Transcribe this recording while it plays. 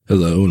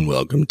Hello and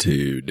welcome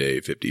to day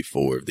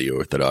 54 of the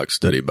Orthodox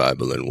Study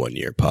Bible in 1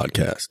 Year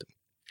podcast.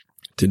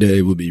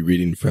 Today we'll be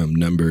reading from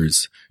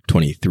Numbers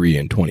 23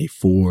 and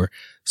 24,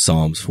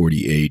 Psalms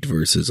 48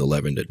 verses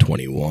 11 to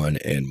 21,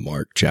 and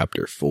Mark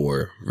chapter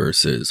 4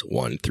 verses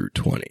 1 through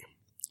 20.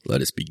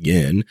 Let us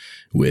begin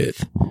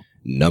with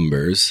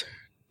Numbers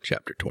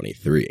chapter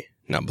 23.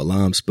 Now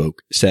Balaam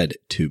said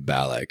to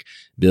Balak,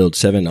 "Build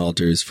 7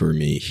 altars for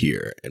me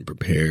here, and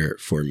prepare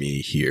for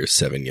me here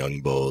 7 young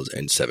bulls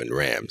and 7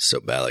 rams." So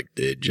Balak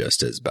did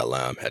just as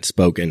Balaam had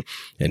spoken,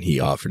 and he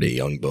offered a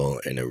young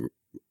bull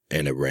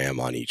and a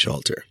ram on each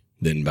altar.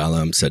 Then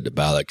Balaam said to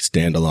Balak,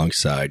 "Stand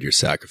alongside your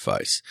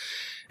sacrifice,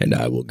 and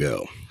I will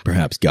go.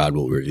 Perhaps God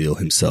will reveal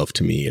himself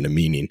to me in a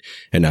meaning,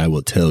 and I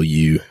will tell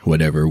you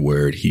whatever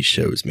word he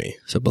shows me."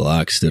 So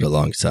Balak stood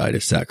alongside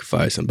his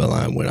sacrifice, and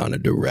Balaam went on a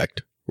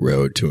direct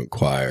road to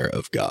inquire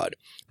of God.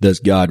 Thus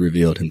God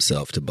revealed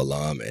himself to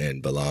Balaam,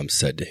 and Balaam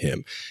said to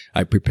him,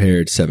 "I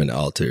prepared 7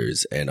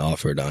 altars, and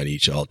offered on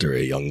each altar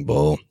a young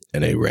bull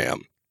and a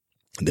ram."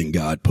 Then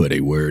God put a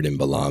word in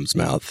Balaam's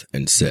mouth,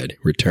 and said,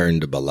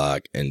 "Return to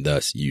Balak, and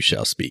thus you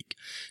shall speak."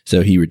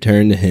 So he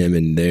returned to him,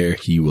 and there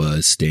he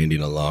was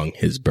standing alongside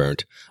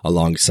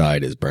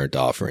his burnt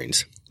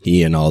offerings,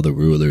 he and all the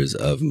rulers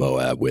of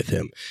Moab with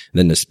him.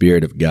 Then the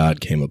Spirit of God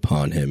came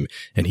upon him,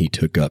 and he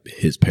took up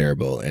his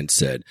parable and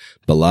said,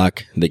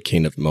 "Balak, the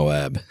king of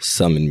Moab,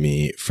 summoned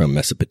me from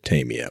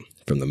Mesopotamia,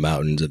 from the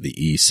mountains of the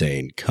east,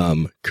 saying,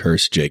 'Come,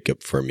 curse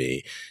Jacob for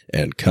me,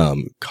 and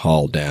come,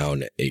 call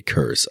down a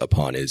curse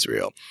upon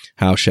Israel.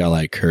 How shall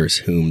I curse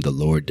whom the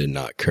Lord did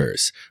not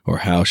curse? Or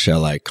how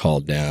shall I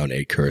call down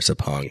a curse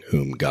upon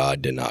whom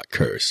God did not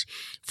curse?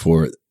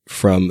 For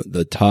from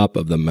the top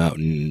of the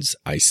mountains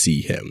I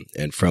see him,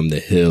 and from the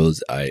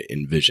hills I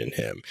envision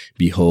him.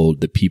 Behold,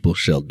 the people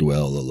shall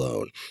dwell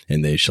alone,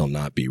 and they shall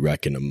not be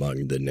reckoned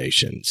among the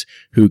nations.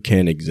 Who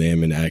can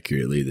examine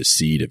accurately the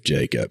seed of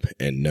Jacob,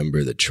 and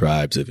number the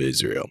tribes of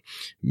Israel?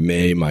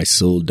 May my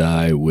soul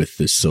die with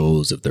the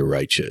souls of the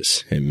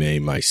righteous, and may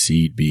my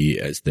seed be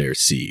as their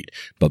seed."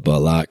 But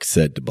Balak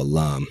said to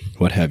Balaam,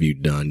 "What have you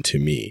done to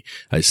me?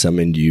 I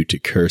summoned you to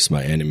curse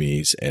my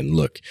enemies, and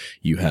look,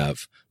 you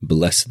have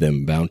bless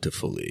them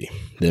bountifully."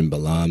 Then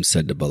Balaam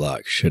said to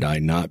Balak, "Should I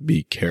not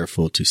be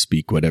careful to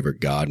speak whatever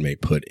God may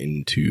put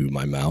into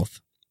my mouth?"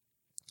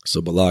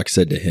 So Balak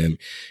said to him,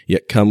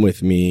 "Yet come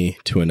with me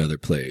to another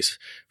place,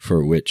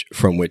 from which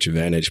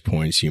vantage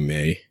points you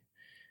may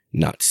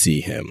not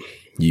see him.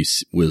 You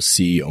will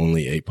see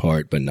only a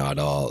part, but not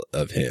all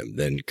of him.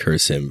 Then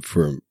curse him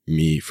for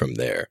me from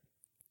there."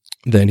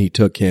 Then he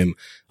took him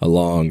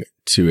along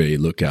to a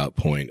lookout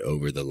point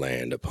over the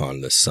land upon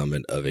the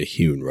summit of a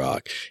hewn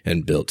rock,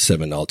 and built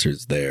 7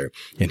 altars there,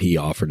 and he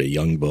offered a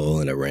young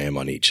bull and a ram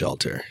on each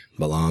altar.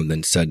 Balaam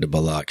then said to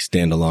Balak,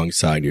 "Stand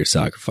alongside your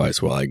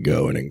sacrifice while I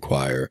go and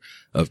inquire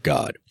of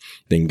God."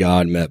 Then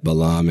God met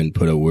Balaam and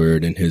put a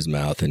word in his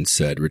mouth and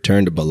said,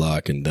 "Return to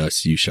Balak, and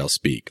thus you shall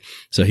speak."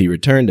 So he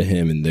returned to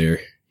him, and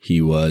there he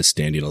was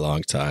standing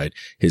alongside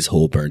his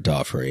whole burnt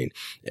offering,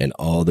 and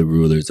all the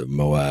rulers of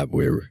Moab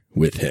were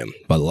with him.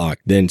 Balak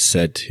then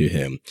said to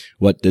him,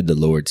 "What did the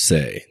Lord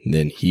say?"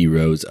 Then he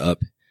took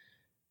up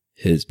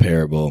his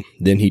parable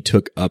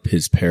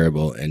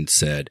and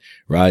said,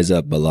 "Rise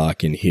up,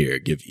 Balak, and hear.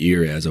 Give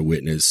ear as a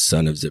witness,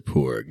 son of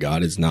Zippor.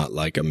 God is not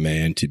like a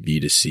man to be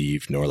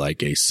deceived, nor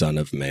like a son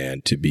of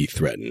man to be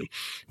threatened.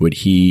 Would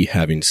he,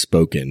 having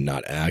spoken,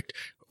 not act?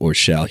 Or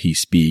shall he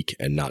speak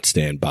and not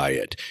stand by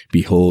it?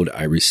 Behold,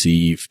 I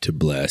receive to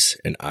bless,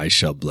 and I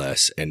shall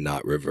bless and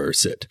not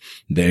reverse it.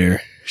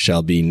 There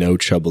shall be no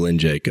trouble in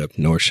Jacob,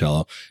 nor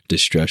shall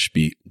distress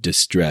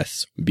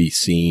be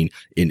seen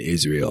in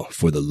Israel,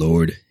 for the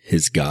Lord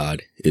his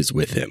God is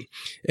with him,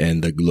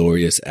 and the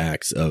glorious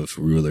acts of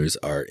rulers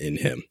are in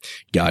him.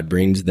 God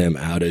brings them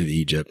out of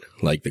Egypt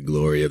like the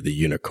glory of the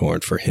unicorn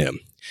for him.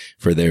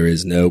 For there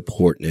is no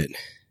portent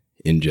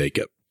in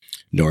Jacob,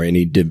 nor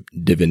any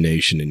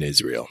divination in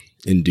Israel.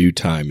 In due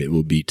time it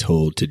will be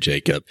told to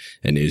Jacob,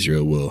 and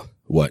Israel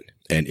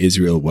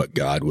what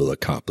God will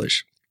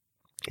accomplish.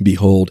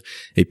 Behold,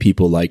 a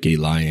people like a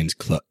lion's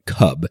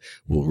cub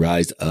will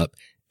rise up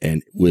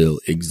and will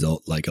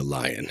exult like a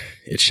lion.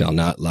 It shall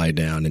not lie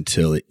down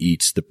until it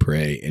eats the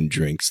prey and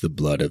drinks the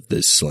blood of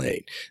the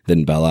slain.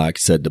 Then Balak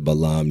said to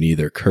Balaam,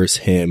 "Neither curse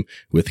him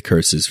with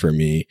curses for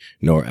me,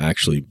 nor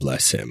actually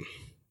bless him."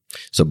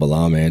 So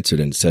Balaam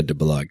answered and said to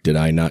Balak, "Did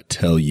I not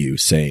tell you,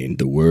 saying,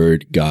 'The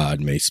word God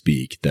may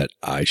speak, that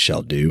I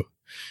shall do'?"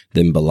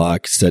 Then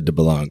Balak said to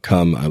Balaam,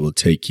 "Come, I will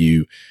take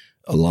you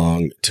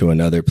along to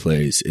another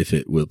place, if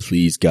it will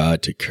please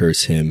God to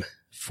curse him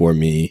for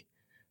me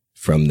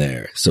from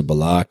there." So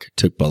Balak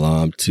took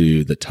Balaam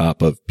to the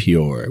top of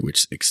Peor,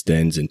 which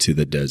extends into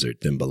the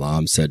desert. Then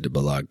Balaam said to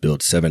Balak,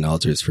 "Build 7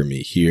 altars for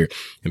me here,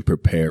 and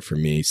prepare for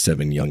me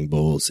 7 young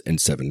bulls and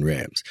 7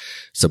 rams."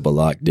 So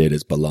Balak did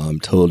as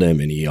Balaam told him,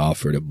 and he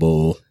offered a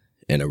bull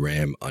and a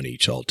ram on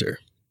each altar.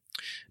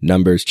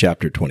 Numbers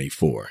chapter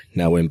 24.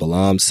 Now when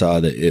Balaam saw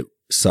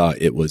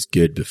it was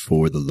good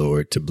before the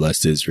Lord to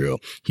bless Israel,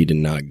 he did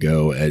not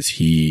go as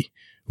he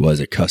was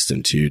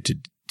accustomed to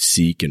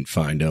seek and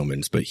find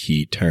omens, but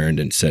he turned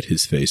and set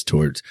his face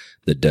towards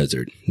the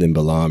desert. Then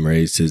Balaam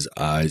raised his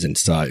eyes and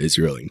saw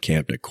Israel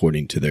encamped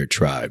according to their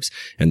tribes,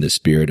 and the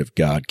Spirit of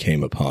God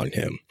came upon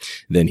him.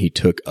 Then he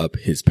took up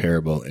his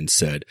parable and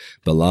said,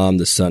 Balaam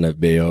the son of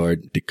Beor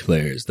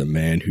declares, the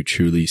man who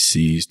truly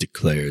sees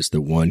declares,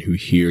 the one who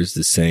hears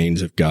the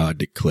sayings of God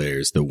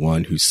declares, the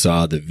one who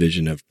saw the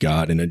vision of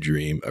God in a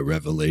dream, a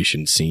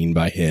revelation seen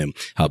by him.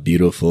 How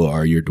beautiful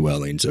are your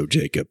dwellings, O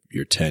Jacob,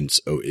 your tents,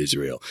 O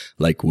Israel,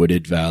 like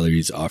wooded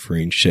valleys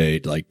offering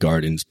shade, like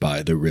gardens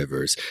by the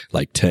rivers,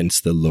 like tents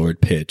the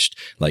Lord pitched,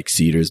 like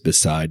cedars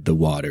beside the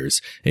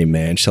waters. A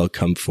man shall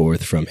come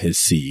forth from his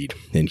seed,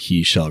 and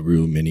he shall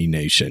rule many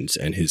nations,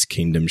 and his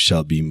kingdom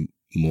shall be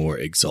more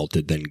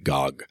exalted than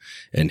Gog,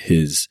 and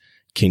his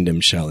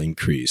kingdom shall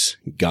increase.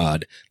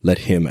 God led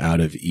him out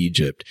of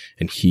Egypt,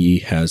 and he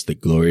has the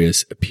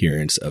glorious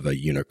appearance of a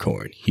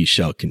unicorn. He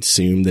shall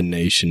consume the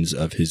nations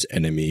of his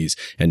enemies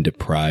and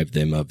deprive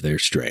them of their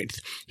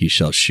strength. He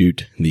shall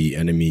shoot the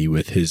enemy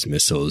with his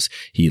missiles.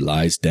 He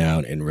lies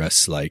down and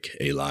rests like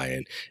a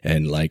lion,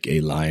 and like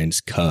a lion's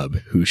cub,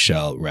 who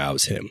shall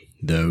rouse him?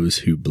 Those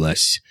who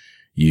bless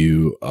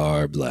you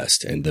are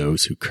blessed, and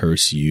those who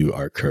curse you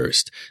are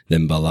cursed.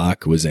 Then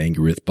Balak was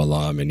angry with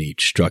Balaam, and he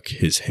struck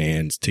his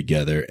hands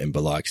together, and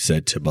Balak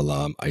said to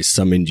Balaam, I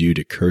summoned you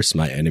to curse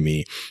my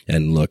enemy,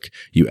 and look,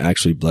 you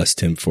actually blessed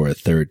him for a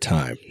third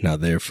time. Now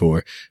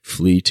therefore,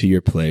 flee to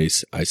your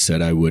place. I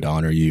said I would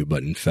honor you,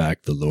 but in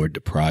fact the Lord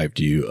deprived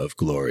you of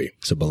glory.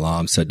 So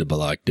Balaam said to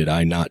Balak, did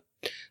I not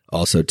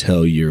also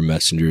tell your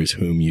messengers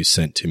whom you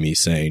sent to me,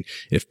 saying,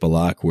 if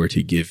Balak were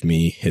to give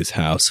me his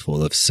house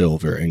full of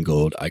silver and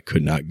gold, I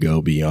could not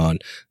go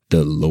beyond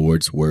the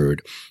Lord's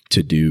word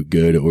to do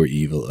good or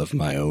evil of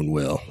my own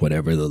will.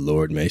 Whatever the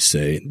Lord may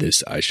say,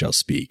 this I shall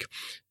speak.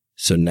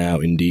 So now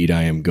indeed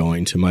I am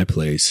going to my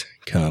place.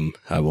 Come,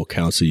 I will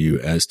counsel you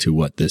as to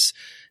what this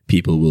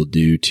people will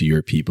do to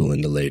your people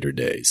in the latter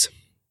days.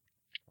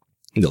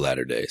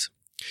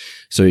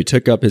 So he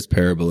took up his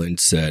parable and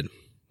said,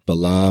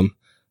 Balaam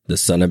the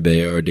son of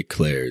Beor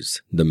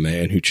declares, the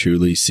man who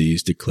truly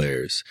sees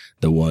declares,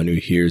 the one who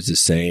hears the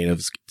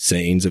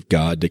sayings of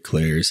God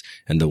declares,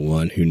 and the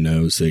one who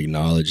knows the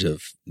knowledge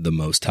of the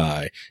Most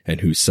High,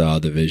 and who saw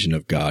the vision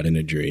of God in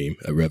a dream,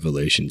 a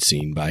revelation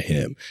seen by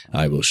him.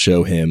 I will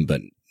show him,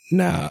 but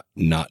not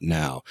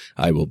now.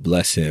 I will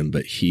bless him,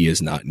 but he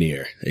is not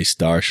near. A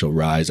star shall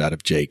rise out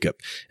of Jacob,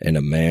 and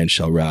a man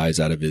shall rise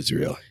out of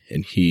Israel,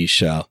 and he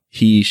shall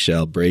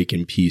break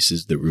in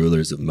pieces the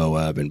rulers of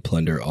Moab and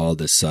plunder all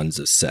the sons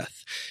of Seth.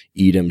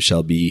 Edom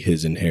shall be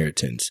his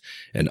inheritance,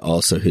 and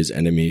also his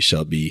enemies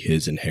shall be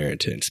his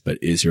inheritance. But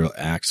Israel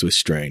acts with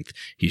strength.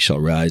 He shall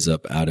rise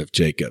up out of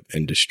Jacob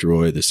and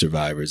destroy the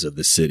survivors of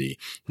the city.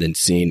 Then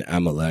seeing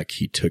Amalek,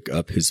 he took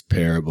up his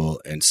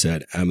parable and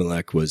said,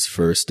 Amalek was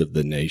first of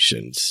the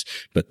nations,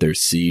 but their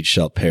seed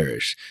shall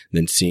perish.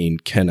 Then seeing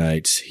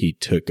Kenites, he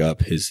took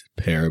up his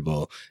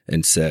parable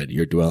and said,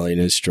 your dwelling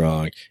is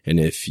strong, and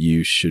if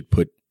you should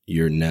put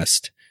your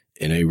nest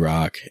in a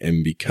rock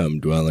and become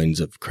dwellings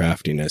of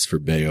craftiness for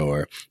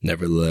Beor,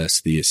 nevertheless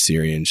the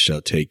Assyrians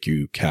shall take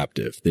you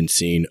captive. Then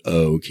seeing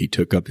Og, he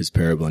took up his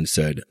parable and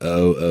said,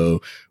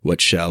 what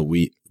shall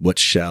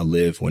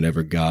live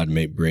whenever God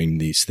may bring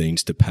these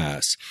things to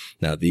pass?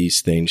 Now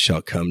these things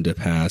shall come to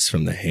pass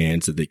from the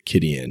hands of the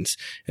Chaldeans,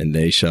 and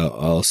they shall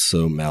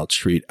also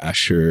maltreat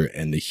Ashur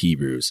and the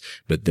Hebrews,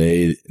 but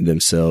they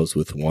themselves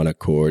with one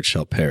accord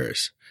shall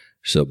perish.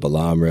 So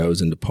Balaam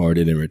rose and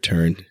departed and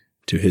returned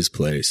to his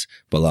place.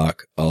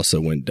 Balak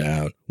also went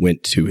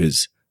to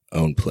his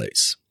own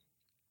place.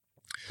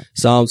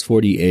 Psalms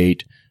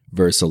 48,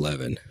 verse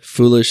 11.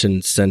 Foolish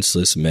and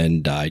senseless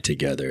men die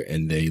together,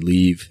 and they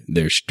leave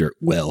their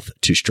wealth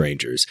to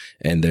strangers,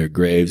 and their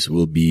graves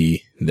will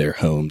be their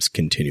homes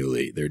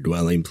continually, their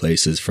dwelling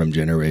places from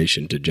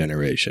generation to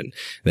generation.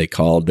 They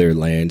called their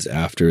lands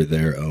after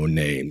their own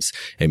names.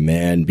 A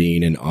man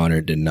being in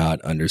honor did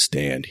not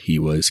understand. He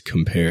was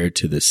compared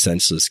to the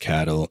senseless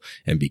cattle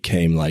and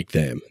became like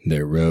them.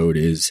 Their road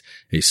is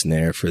a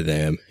snare for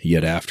them,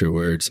 yet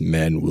afterwards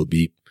men will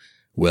be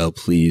well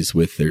pleased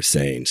with their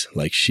sayings.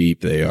 Like sheep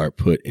they are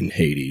put in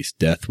Hades.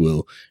 Death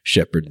will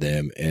shepherd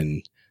them,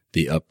 and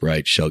the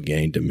upright shall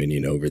gain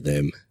dominion over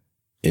them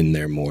in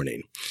their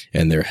mourning.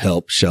 And their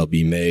help shall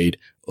be made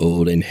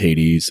old in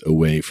Hades,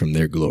 away from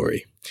their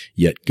glory.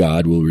 Yet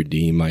God will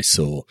redeem my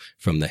soul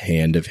from the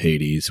hand of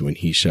Hades when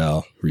he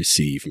shall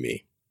receive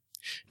me.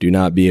 Do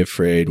not be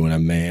afraid when a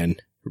man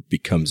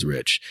becomes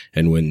rich,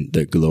 and when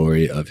the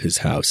glory of his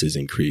house is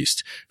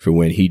increased. For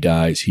when he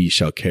dies, he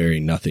shall carry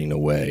nothing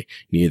away,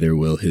 neither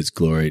will his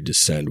glory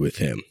descend with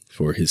him.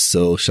 For his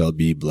soul shall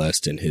be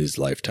blessed in his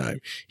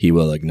lifetime. He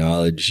will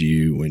acknowledge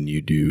you when you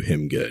do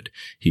him good.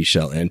 He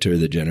shall enter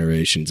the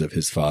generations of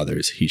his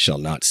fathers. He shall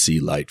not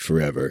see light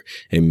forever.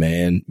 A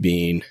man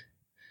being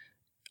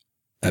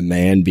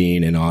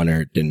in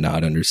honor did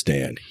not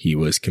understand. He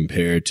was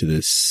compared to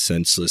the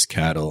senseless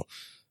cattle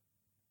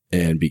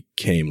and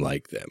became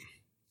like them.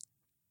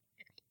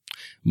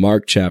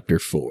 Mark chapter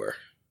 4.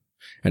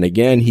 And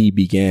again he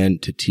began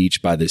to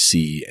teach by the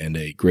sea, and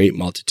a great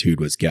multitude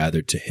was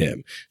gathered to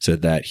him, so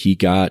that he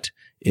got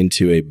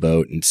into a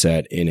boat and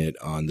sat in it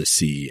on the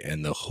sea,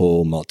 and the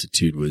whole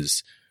multitude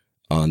was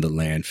on the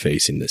land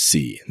facing the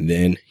sea.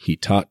 Then he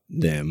taught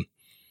them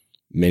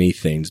many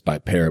things by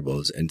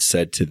parables, and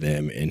said to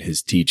them in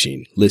his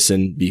teaching,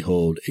 Listen,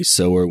 behold, a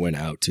sower went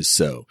out to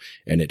sow,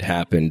 and it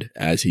happened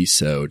as he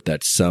sowed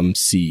that some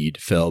seed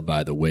fell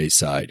by the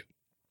wayside,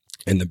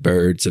 and the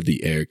birds of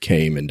the air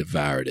came and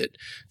devoured it.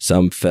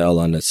 Some fell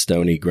on a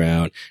stony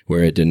ground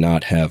where it did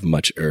not have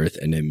much earth,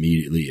 and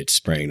immediately it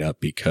sprang up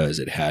because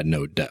it had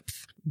no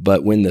depth.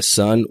 But when the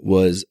sun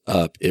was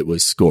up, it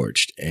was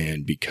scorched,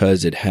 and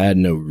because it had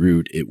no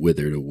root, it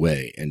withered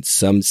away. And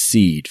some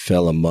seed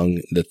fell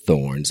among the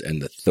thorns,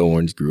 and the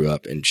thorns grew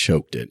up and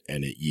choked it,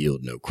 and it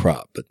yielded no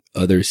crop. But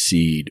other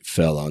seed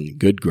fell on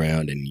good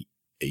ground and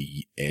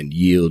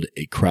yield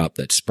a crop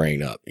that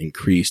sprang up,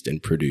 increased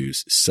and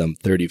produced, some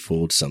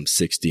 30-fold, some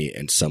 60,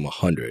 and some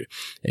 100.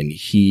 And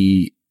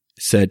he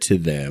said to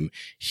them,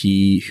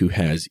 He who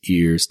has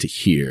ears to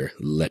hear,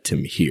 let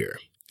him hear.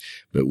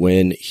 But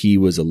when he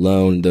was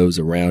alone, those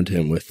around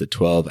him with the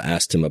 12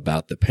 asked him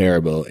about the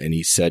parable, and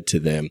he said to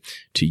them,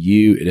 To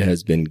you it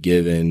has been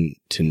given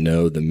to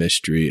know the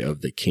mystery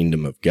of the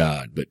kingdom of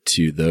God, but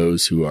to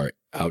those who are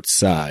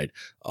outside,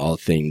 all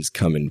things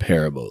come in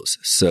parables,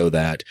 so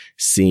that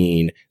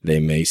seeing they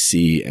may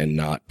see and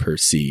not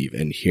perceive,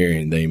 and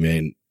hearing they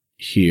may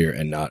hear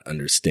and not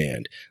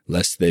understand,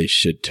 lest they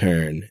should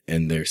turn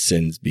and their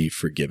sins be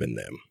forgiven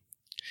them.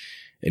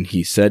 And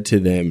he said to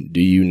them,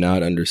 Do you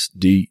not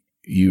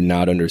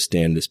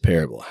understand this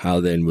parable? How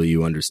then will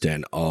you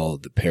understand all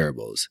the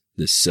parables?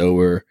 The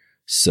sower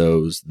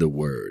sows the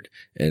word,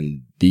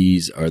 and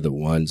these are the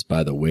ones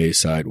by the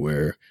wayside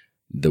where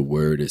the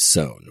word is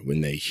sown.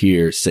 When they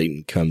hear,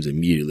 Satan comes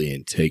immediately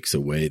and takes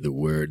away the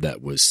word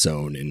that was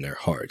sown in their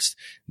hearts.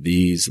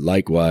 These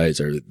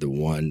likewise are the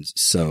ones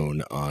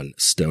sown on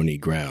stony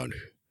ground,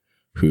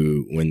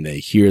 who, when they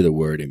hear the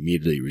word,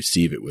 immediately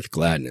receive it with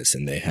gladness,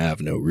 and they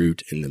have no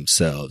root in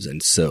themselves,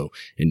 and so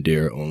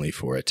endure only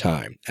for a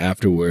time.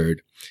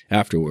 Afterward,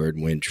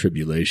 when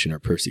tribulation or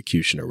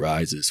persecution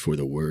arises for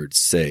the word's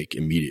sake,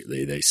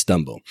 immediately they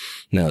stumble.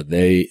 Now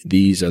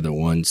these are the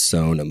ones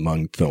sown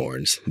among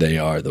thorns. They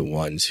are the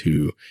ones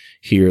who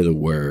hear the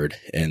word,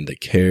 and the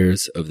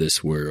cares of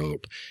this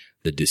world,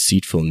 the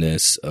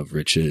deceitfulness of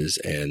riches,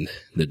 and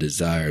the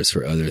desires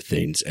for other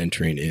things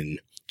entering in,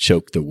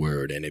 choke the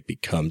word, and it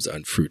becomes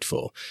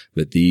unfruitful.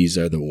 But these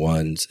are the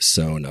ones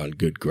sown on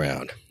good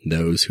ground,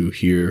 those who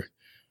hear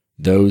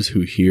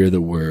the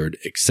word,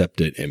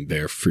 accept it, and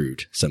bear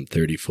fruit, some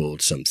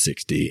 30-fold, some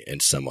 60, and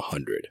some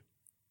 100.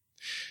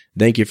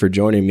 Thank you for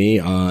joining me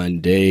on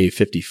day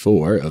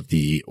 54 of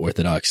the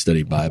Orthodox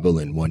Study Bible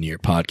in 1 Year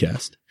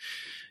podcast.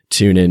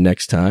 Tune in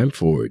next time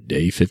for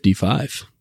day 55.